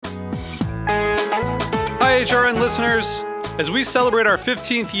HRN listeners. As we celebrate our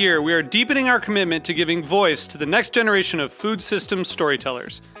 15th year, we are deepening our commitment to giving voice to the next generation of food systems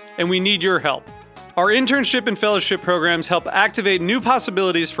storytellers, and we need your help. Our internship and fellowship programs help activate new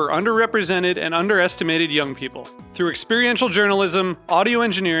possibilities for underrepresented and underestimated young people through experiential journalism, audio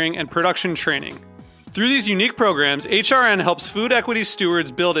engineering, and production training. Through these unique programs, HRN helps food equity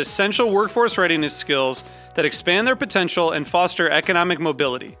stewards build essential workforce readiness skills that expand their potential and foster economic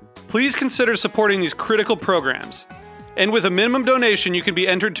mobility. Please consider supporting these critical programs. And with a minimum donation, you can be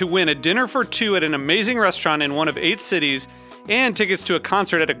entered to win a dinner for two at an amazing restaurant in one of 8 cities and tickets to a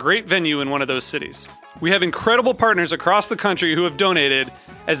concert at a great venue in one of those cities. We have incredible partners across the country who have donated,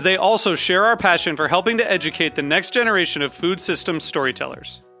 as they also share our passion for helping to educate the next generation of food systems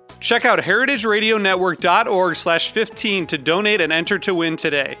storytellers. Check out heritageradionetwork.org/15 to donate and enter to win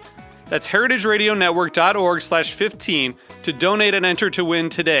today. That's heritageradionetwork.org/15 to donate and enter to win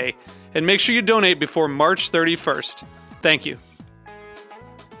today. And make sure you donate before March 31st. Thank you.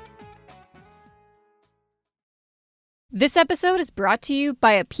 This episode is brought to you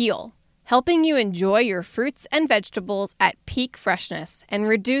by Apeel, helping you enjoy your fruits and vegetables at peak freshness and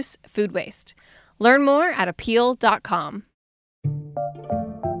reduce food waste. Learn more at apeel.com.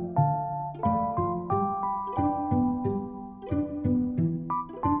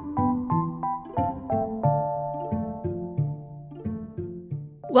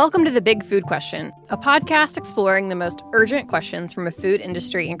 Welcome to The Big Food Question, a podcast exploring the most urgent questions from a food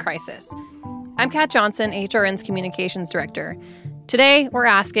industry in crisis. I'm Kat Johnson, HRN's Communications Director. Today, we're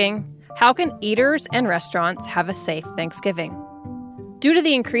asking, how can eaters and restaurants have a safe Thanksgiving? Due to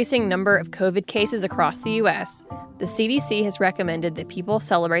the increasing number of COVID cases across the U.S., the CDC has recommended that people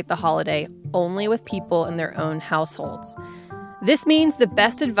celebrate the holiday only with people in their own households. This means the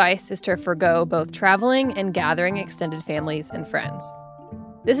best advice is to forgo both traveling and gathering extended families and friends.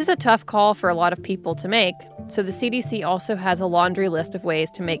 This is a tough call for a lot of people to make, so the CDC also has a laundry list of ways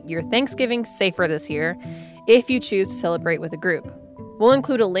to make your Thanksgiving safer this year if you choose to celebrate with a group. We'll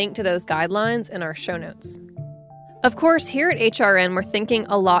include a link to those guidelines in our show notes. Of course, here at HRN, we're thinking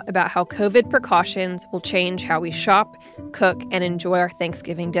a lot about how COVID precautions will change how we shop, cook, and enjoy our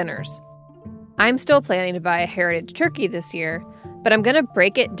Thanksgiving dinners. I'm still planning to buy a heritage turkey this year, but I'm going to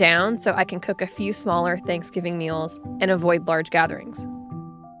break it down so I can cook a few smaller Thanksgiving meals and avoid large gatherings.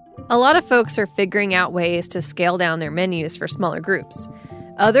 A lot of folks are figuring out ways to scale down their menus for smaller groups.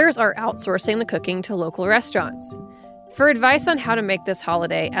 Others are outsourcing the cooking to local restaurants. For advice on how to make this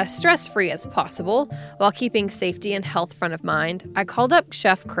holiday as stress-free as possible while keeping safety and health front of mind, I called up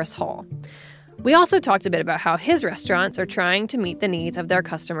Chef Chris Hall. We also talked a bit about how his restaurants are trying to meet the needs of their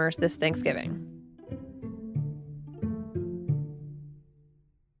customers this Thanksgiving.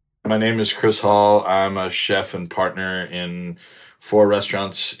 My name is Chris Hall. I'm a chef and partner in 4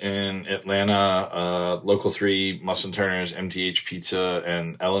 restaurants in Atlanta, Local 3, Muscle Turner's, MTH Pizza,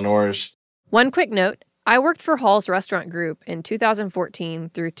 and Eleanor's. One quick note, I worked for Hall's Restaurant Group in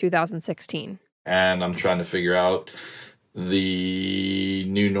 2014 through 2016. And I'm trying to figure out the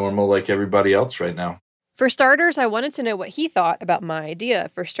new normal like everybody else right now. For starters, I wanted to know what he thought about my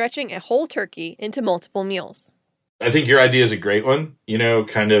idea for stretching a whole turkey into multiple meals. I think your idea is a great one.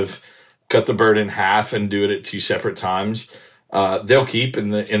 Kind of cut the bird in half and do it at 2 separate times. They'll keep in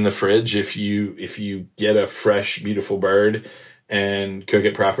the fridge if you get a fresh, beautiful bird and cook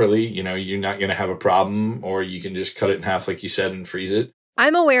it properly. You're not going to have a problem, or you can just cut it in half, like you said, and freeze it.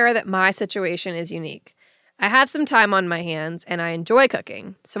 I'm aware that my situation is unique. I have some time on my hands and I enjoy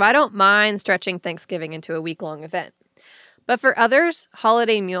cooking, so I don't mind stretching Thanksgiving into a week-long event. But for others,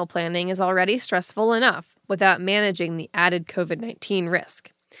 holiday meal planning is already stressful enough without managing the added COVID-19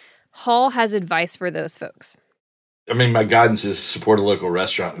 risk. Hall has advice for those folks. My guidance is support a local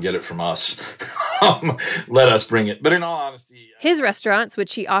restaurant and get it from us. Let us bring it. But in all honesty... His restaurants,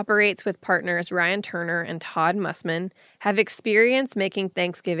 which he operates with partners Ryan Turner and Todd Mussman, have experience making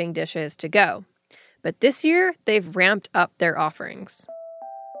Thanksgiving dishes to go. But this year, they've ramped up their offerings.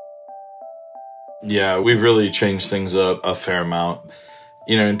 Yeah, we've really changed things up a fair amount.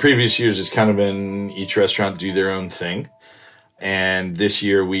 In previous years, it's kind of been each restaurant do their own thing. And this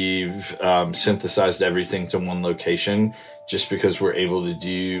year we've synthesized everything to one location just because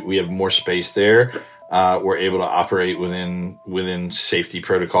we have more space there. We're able to operate within safety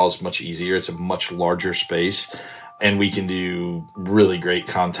protocols much easier. It's a much larger space. And we can do really great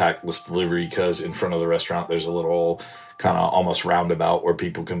contactless delivery because in front of the restaurant, there's a little kind of almost roundabout where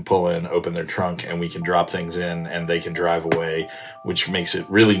people can pull in, open their trunk, and we can drop things in and they can drive away, which makes it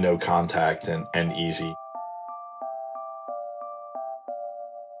really no contact and easy.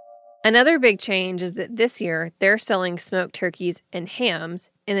 Another big change is that this year they're selling smoked turkeys and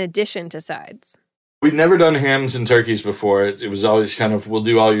hams in addition to sides. We've never done hams and turkeys before. It was always kind of, we'll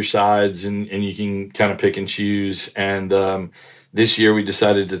do all your sides and you can kind of pick and choose. And this year we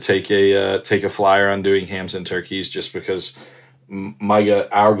decided to take a flyer on doing hams and turkeys just because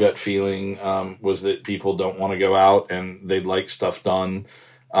our gut feeling was that people don't want to go out and they'd like stuff done.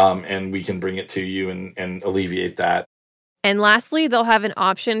 And we can bring it to you and alleviate that. And lastly, they'll have an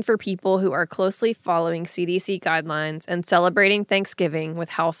option for people who are closely following CDC guidelines and celebrating Thanksgiving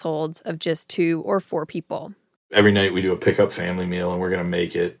with households of just 2 or 4 people. Every night we do a pickup family meal, and we're going to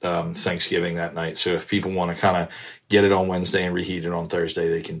make it Thanksgiving that night. So if people want to kind of get it on Wednesday and reheat it on Thursday,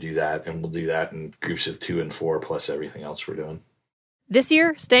 they can do that. And we'll do that in groups of 2 and 4 plus everything else we're doing. This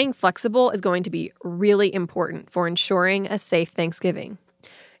year, staying flexible is going to be really important for ensuring a safe Thanksgiving.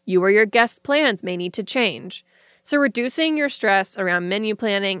 You or your guests' plans may need to change. So reducing your stress around menu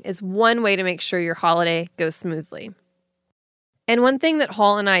planning is one way to make sure your holiday goes smoothly. And one thing that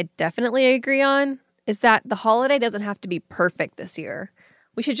Hall and I definitely agree on is that the holiday doesn't have to be perfect this year.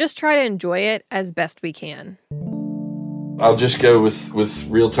 We should just try to enjoy it as best we can. I'll just go with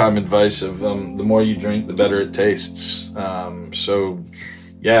real-time advice of the more you drink, the better it tastes. So,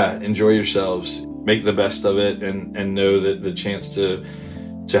 yeah, enjoy yourselves. Make the best of it and know that the chance to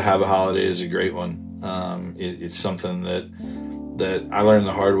have a holiday is a great one. It's something that I learned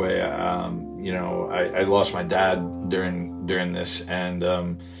the hard way. I lost my dad during this,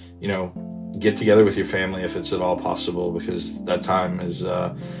 and get together with your family if it's at all possible, because that time is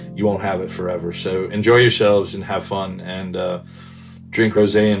you won't have it forever. So enjoy yourselves and have fun, and drink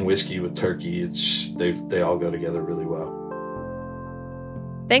rosé and whiskey with turkey. They all go together really well.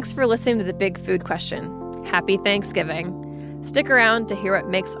 Thanks for listening to The Big Food Question. Happy Thanksgiving. Stick around to hear what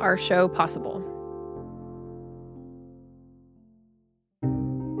makes our show possible.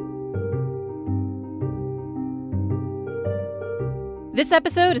 This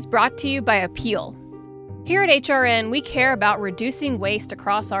episode is brought to you by Appeal. Here at HRN, we care about reducing waste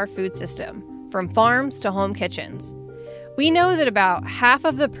across our food system, from farms to home kitchens. We know that about half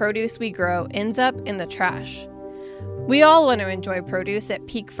of the produce we grow ends up in the trash. We all want to enjoy produce at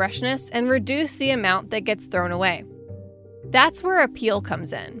peak freshness and reduce the amount that gets thrown away. That's where Appeal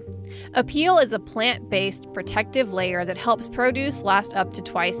comes in. Appeal is a plant-based protective layer that helps produce last up to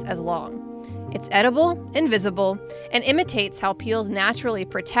twice as long. It's edible, invisible, and imitates how peels naturally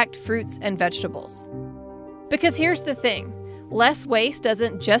protect fruits and vegetables. Because here's the thing, less waste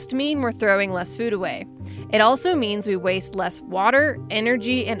doesn't just mean we're throwing less food away. It also means we waste less water,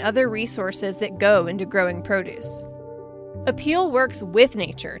 energy, and other resources that go into growing produce. Appeal works with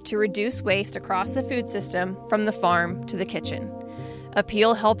nature to reduce waste across the food system from the farm to the kitchen.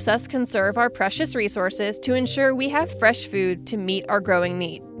 Appeal helps us conserve our precious resources to ensure we have fresh food to meet our growing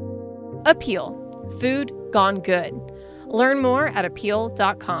need. Appeal. Food gone good. Learn more at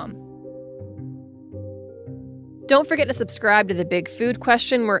appeal.com. Don't forget to subscribe to The Big Food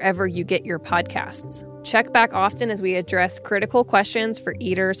Question wherever you get your podcasts. Check back often as we address critical questions for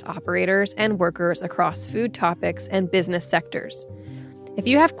eaters, operators, and workers across food topics and business sectors. If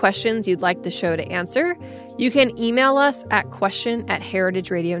you have questions you'd like the show to answer, you can email us at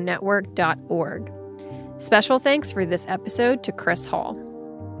question@heritageradionetwork.org. Special thanks for this episode to Chris Hall.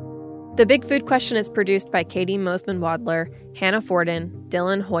 The Big Food Question is produced by Katie Mosman-Wadler, Hannah Forden,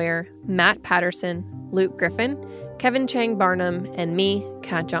 Dylan Hoyer, Matt Patterson, Luke Griffin, Kevin Chang Barnum, and me,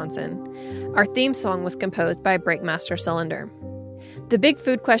 Kat Johnson. Our theme song was composed by Breakmaster Cylinder. The Big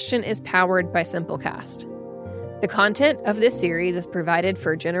Food Question is powered by Simplecast. The content of this series is provided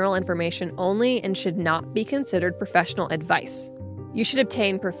for general information only and should not be considered professional advice. You should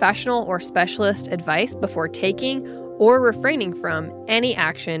obtain professional or specialist advice before taking or refraining from any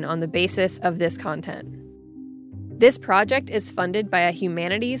action on the basis of this content. This project is funded by a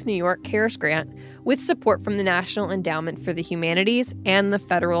Humanities New York Cares grant with support from the National Endowment for the Humanities and the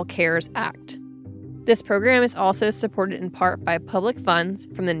Federal CARES Act. This program is also supported in part by public funds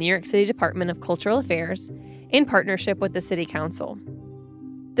from the New York City Department of Cultural Affairs in partnership with the City Council.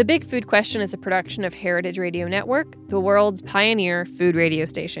 The Big Food Question is a production of Heritage Radio Network, the world's pioneer food radio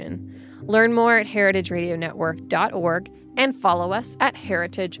station. Learn more at heritageradionetwork.org and follow us at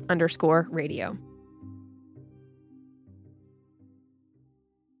heritage_radio.